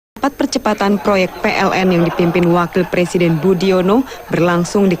rapat percepatan proyek PLN yang dipimpin Wakil Presiden Budiono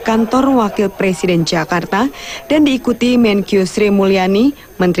berlangsung di kantor Wakil Presiden Jakarta dan diikuti Menkyu Sri Mulyani,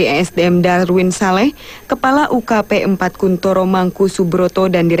 Menteri ESDM Darwin Saleh, Kepala UKP 4 Kuntoro Mangku Subroto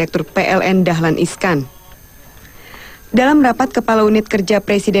dan Direktur PLN Dahlan Iskan. Dalam rapat, Kepala Unit Kerja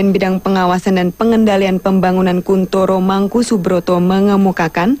Presiden Bidang Pengawasan dan Pengendalian Pembangunan Kuntoro Mangku Subroto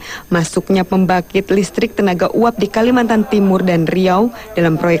mengemukakan masuknya pembangkit listrik tenaga uap di Kalimantan Timur dan Riau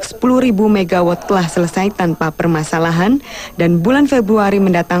dalam proyek 10.000 MW telah selesai tanpa permasalahan dan bulan Februari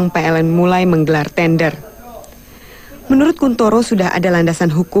mendatang PLN mulai menggelar tender. Menurut Kuntoro sudah ada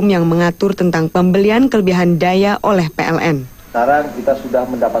landasan hukum yang mengatur tentang pembelian kelebihan daya oleh PLN. Sekarang kita sudah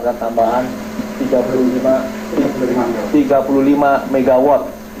mendapatkan tambahan 35 megawatt.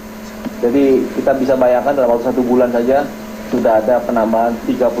 Jadi kita bisa bayangkan dalam waktu 1 bulan saja sudah ada penambahan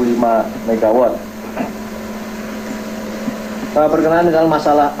 35 megawatt. Berkenaan dengan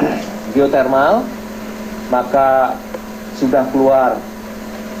masalah geotermal, maka sudah keluar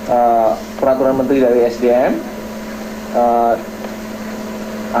peraturan menteri dari SDM.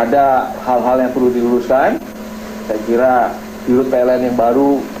 Ada hal-hal yang perlu diluruskan. Saya kira Dirut PLN yang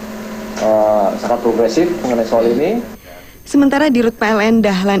baru sangat progresif mengenai soal ini. Sementara Dirut PLN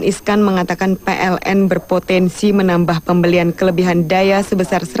Dahlan Iskan mengatakan PLN berpotensi menambah pembelian kelebihan daya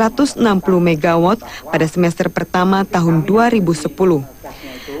sebesar 160 MW pada semester pertama tahun 2010.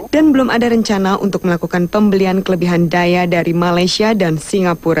 Dan belum ada rencana untuk melakukan pembelian kelebihan daya dari Malaysia dan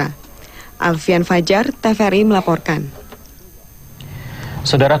Singapura. Alfian Fajar, TVRI melaporkan.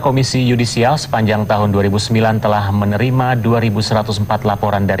 Saudara, Komisi Yudisial sepanjang tahun 2009 telah menerima 2.104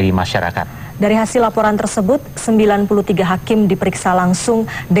 laporan dari masyarakat. Dari hasil laporan tersebut, 93 hakim diperiksa langsung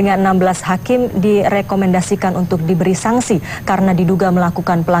dengan 16 hakim direkomendasikan untuk diberi sanksi karena diduga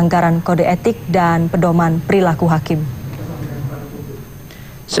melakukan pelanggaran kode etik dan pedoman perilaku hakim.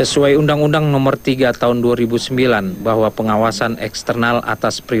 Sesuai Undang-Undang Nomor 3 Tahun 2009 bahwa pengawasan eksternal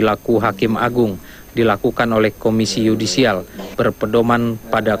atas perilaku Hakim Agung dilakukan oleh Komisi Yudisial berpedoman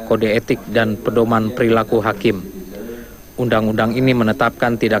pada kode etik dan pedoman perilaku hakim. Undang-undang ini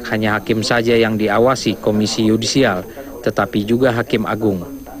menetapkan tidak hanya hakim saja yang diawasi Komisi Yudisial, tetapi juga Hakim Agung.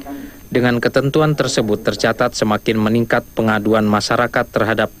 Dengan ketentuan tersebut tercatat semakin meningkat pengaduan masyarakat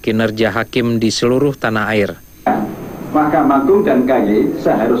terhadap kinerja hakim di seluruh tanah air. Mahkamah Agung dan KY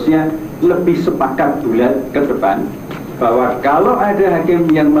seharusnya lebih sepakat bulat ke depan bahwa kalau ada hakim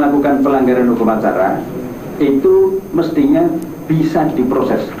yang melakukan pelanggaran hukum acara, itu mestinya bisa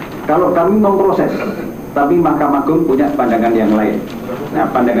diproses. Kalau kami memproses, tapi Mahkamah Agung punya pandangan yang lain. Nah,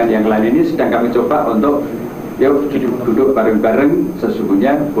 pandangan yang lain ini sedang kami coba untuk yuk duduk bareng-bareng,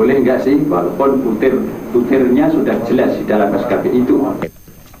 sesungguhnya boleh nggak sih, walaupun butirnya sudah jelas di dalam SKP itu.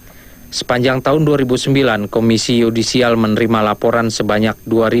 Sepanjang tahun 2009, Komisi Yudisial menerima laporan sebanyak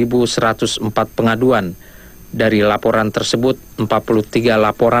 2.104 pengaduan. Dari laporan tersebut, 43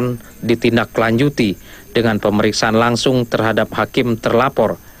 laporan ditindaklanjuti dengan pemeriksaan langsung terhadap hakim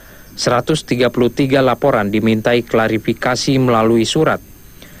terlapor. 133 laporan dimintai klarifikasi melalui surat.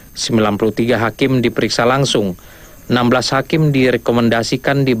 93 hakim diperiksa langsung. 16 hakim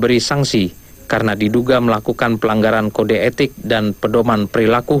direkomendasikan diberi sanksi karena diduga melakukan pelanggaran kode etik dan pedoman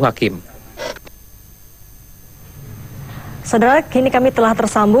perilaku hakim. Saudara, kini kami telah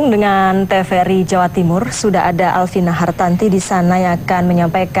tersambung dengan TVRI Jawa Timur. Sudah ada Alvina Hartanti di sana yang akan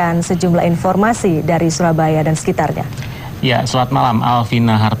menyampaikan sejumlah informasi dari Surabaya dan sekitarnya. Ya, selamat malam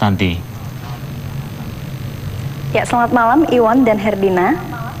Alvina Hartanti. Ya, selamat malam Iwan dan Herdina.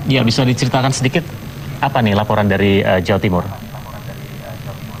 Ya, bisa diceritakan sedikit apa nih laporan dari Jawa Timur?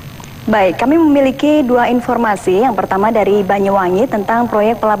 Baik, kami memiliki dua informasi. Yang pertama dari Banyuwangi tentang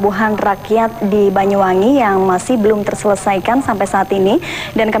proyek pelabuhan rakyat di Banyuwangi yang masih belum terselesaikan sampai saat ini.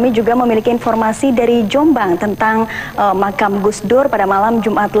 Dan kami juga memiliki informasi dari Jombang tentang makam Gus Dur pada malam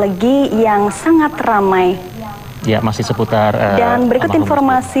Jumat Legi yang sangat ramai. Ya, masih seputar dan berikut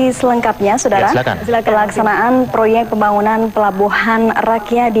informasi selengkapnya, Saudara. Ya, silakan. Pelaksanaan proyek pembangunan pelabuhan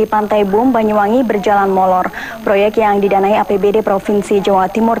rakyat di Pantai Bom, Banyuwangi berjalan molor. Proyek yang didanai APBD Provinsi Jawa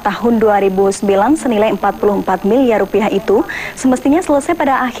Timur tahun 2009 senilai 44 miliar rupiah itu semestinya selesai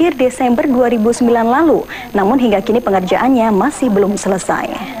pada akhir Desember 2009 lalu. Namun hingga kini pengerjaannya masih belum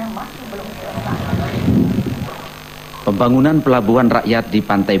selesai. Pembangunan pelabuhan rakyat di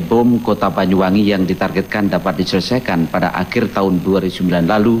Pantai Bom, Kota Banyuwangi yang ditargetkan dapat diselesaikan pada akhir tahun 2009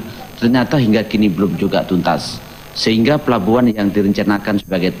 lalu ternyata hingga kini belum juga tuntas. Sehingga pelabuhan yang direncanakan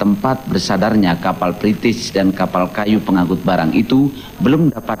sebagai tempat bersadarnya kapal British dan kapal kayu pengangkut barang itu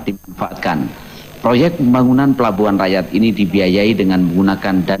belum dapat dimanfaatkan. Proyek pembangunan pelabuhan rakyat ini dibiayai dengan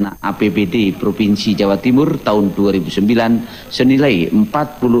menggunakan dana APBD Provinsi Jawa Timur tahun 2009 senilai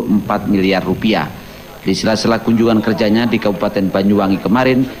 44 miliar rupiah. Di sela-sela kunjungan kerjanya di Kabupaten Banyuwangi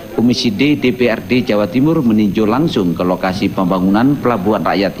kemarin, Komisi D DPRD Jawa Timur meninjau langsung ke lokasi pembangunan pelabuhan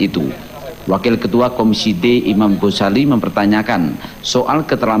rakyat itu. Wakil Ketua Komisi D Imam Ghazali mempertanyakan soal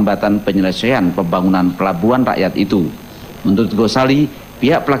keterlambatan penyelesaian pembangunan pelabuhan rakyat itu. Menurut Ghazali,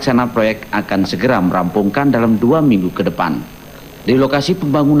 pihak pelaksana proyek akan segera merampungkan dalam 2 minggu ke depan. Di lokasi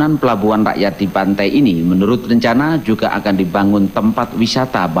pembangunan pelabuhan rakyat di pantai ini, menurut rencana juga akan dibangun tempat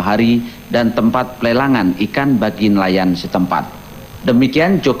wisata bahari dan tempat pelelangan ikan bagi nelayan setempat.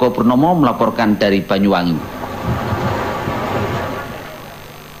 Demikian Joko Purnomo melaporkan dari Banyuwangi.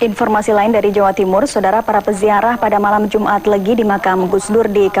 Informasi lain dari Jawa Timur, saudara, para peziarah pada malam Jumat Legi di makam Gus Dur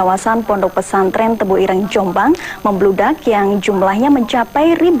di kawasan Pondok Pesantren Tebu Ireng, Jombang membludak yang jumlahnya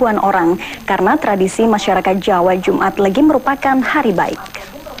mencapai ribuan orang karena tradisi masyarakat Jawa Jumat Legi merupakan hari baik.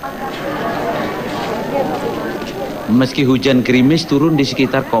 Meski hujan gerimis turun di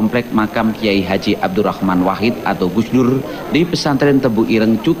sekitar komplek makam Kiai Haji Abdurrahman Wahid atau Gus Dur di pesantren Tebu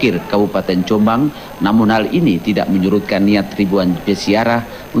Ireng Cukir, Kabupaten Jombang, namun hal ini tidak menyurutkan niat ribuan peziarah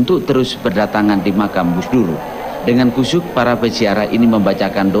untuk terus berdatangan di makam Gus Dur. Dengan khusyuk, para peziarah ini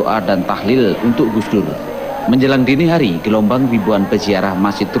membacakan doa dan tahlil untuk Gus Dur. Menjelang dini hari, gelombang ribuan peziarah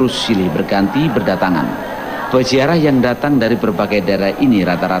masih terus silih berganti berdatangan. Peziarah yang datang dari berbagai daerah ini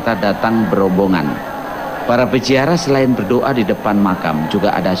rata-rata datang berombongan. Para peziarah selain berdoa di depan makam,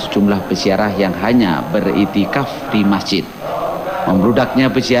 juga ada sejumlah peziarah yang hanya beritikaf di masjid. Membludaknya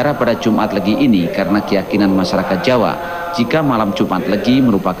peziarah pada Jumat Legi ini karena keyakinan masyarakat Jawa jika malam Jumat Legi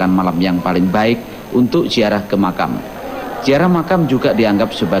merupakan malam yang paling baik untuk ziarah ke makam. Ziarah makam juga dianggap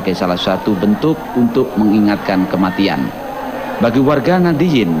sebagai salah satu bentuk untuk mengingatkan kematian. Bagi warga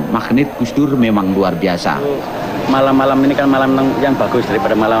Nadiyin, magnet Gus Dur memang luar biasa. Malam-malam ini kan malam yang bagus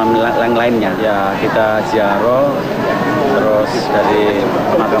daripada malam yang lainnya. Ya, kita ziarah terus dari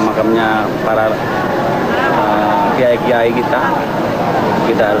makam-makamnya para kiai-kiai kita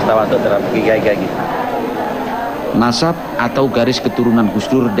harus tawadhu terhadap kiai-kiai kita. Nasab atau garis keturunan Gus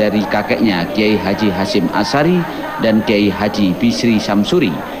Dur dari kakeknya Kiai Haji Hasyim Asy'ari dan Kiai Haji Bisri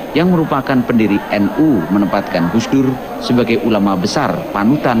Samsuri yang merupakan pendiri NU menempatkan Gus Dur sebagai ulama besar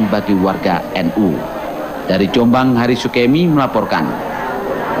panutan bagi warga NU. Dari Jombang, Hari Sukemi melaporkan.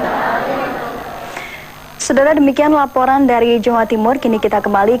 Saudara, demikian laporan dari Jawa Timur. Kini kita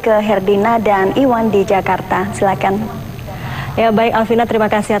kembali ke Herdina dan Iwan di Jakarta. Silakan. Ya, baik Alvina, terima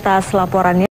kasih atas laporannya.